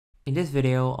In this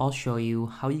video, I'll show you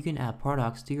how you can add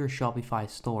products to your Shopify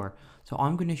store. So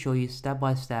I'm going to show you step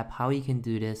by step how you can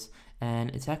do this,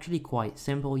 and it's actually quite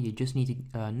simple. You just need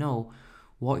to know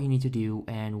what you need to do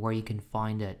and where you can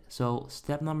find it. So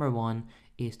step number one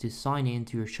is to sign in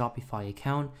to your Shopify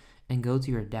account and go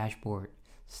to your dashboard.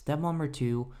 Step number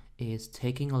two is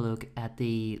taking a look at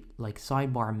the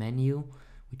sidebar menu,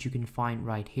 which you can find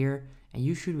right here, and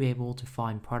you should be able to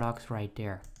find products right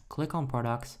there. Click on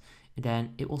products, and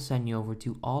then it will send you over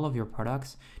to all of your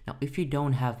products. Now, if you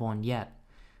don't have one yet,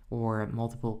 or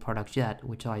multiple products yet,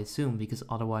 which I assume because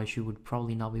otherwise you would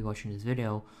probably not be watching this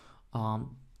video,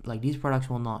 these products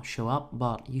will not show up,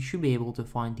 but you should be able to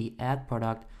find the add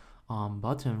product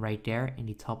button right there in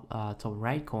the top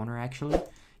right corner. Actually,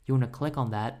 you want to click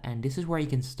on that, and this is where you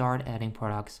can start adding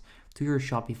products to your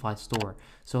Shopify store.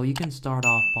 So you can start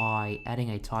off by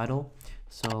adding a title.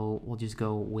 So we'll just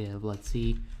go with, let's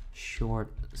see,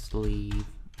 short sleeve,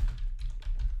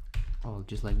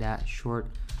 just like that, short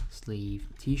sleeve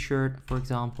t-shirt, for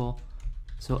example.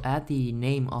 So add the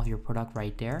name of your product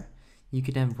right there. You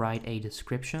can then write a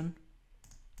description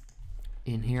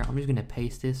in here. I'm just gonna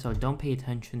paste this, so don't pay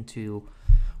attention to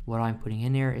what I'm putting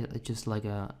in here. It's just like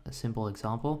a simple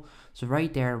example. So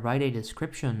right there, write a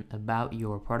description about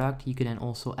your product. You can then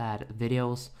also add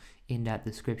videos in that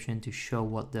description to show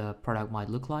what the product might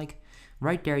look like.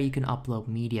 Right there, you can upload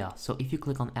media. So if you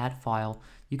click on add file,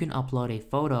 you can upload a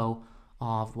photo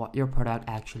of what your product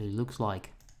actually looks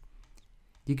like.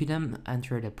 You can then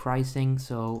enter the pricing.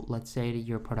 So let's say that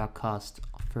your product costs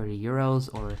 30 euros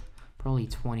or probably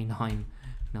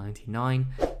 29.99.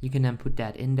 You can then put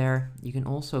that in there. You can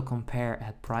also compare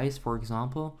at price. For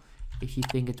example, if you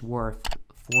think it's worth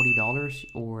 $40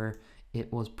 or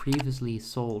it was previously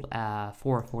sold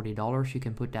for $40, you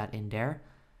can put that in there.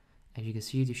 As you can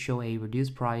see, to show a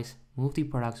reduced price, move the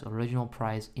product's original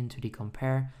price into the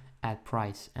compare at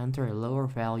price, enter a lower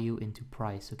value into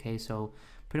price. Okay, so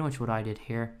pretty much what I did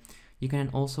here. You can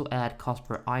also add cost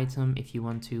per item if you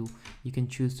want to. You can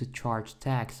choose to charge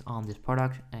tax on this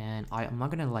product, and I'm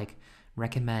not gonna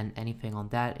recommend anything on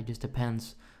that. It just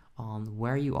depends on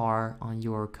where you are, on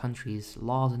your country's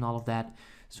laws and all of that.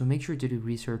 So make sure to do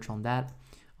research on that.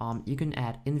 You can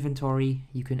add inventory,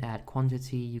 you can add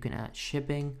quantity, you can add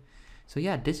shipping. So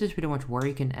yeah, this is pretty much where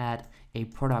you can add a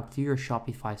product to your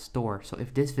Shopify store. So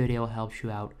if this video helps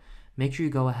you out, make sure you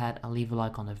go ahead and leave a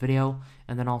like on the video,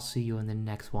 and then I'll see you in the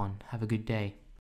next one. Have a good day.